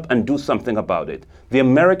get up and do something about it. The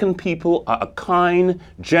American people are a kind,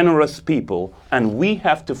 generous people, and we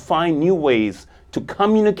have to find new ways to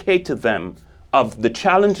communicate to them of the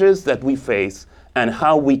challenges that we face and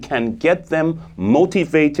how we can get them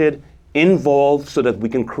motivated, involved, so that we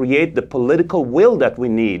can create the political will that we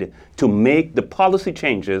need to make the policy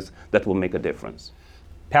changes that will make a difference.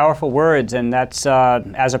 Powerful words, and that's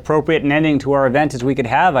as appropriate an ending to our event as we could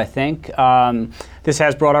have, I think. This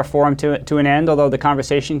has brought our forum to an end, although the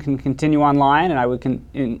conversation can continue online, and I would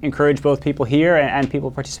encourage both people here and people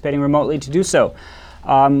participating remotely to do so.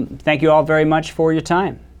 Thank you all very much for your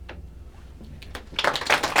time.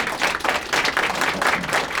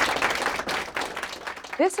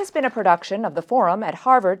 This has been a production of the Forum at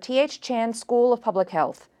Harvard T.H. Chan School of Public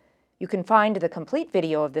Health. You can find the complete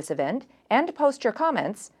video of this event and post your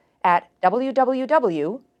comments at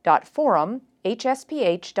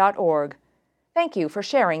www.forumhsph.org. Thank you for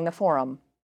sharing the forum.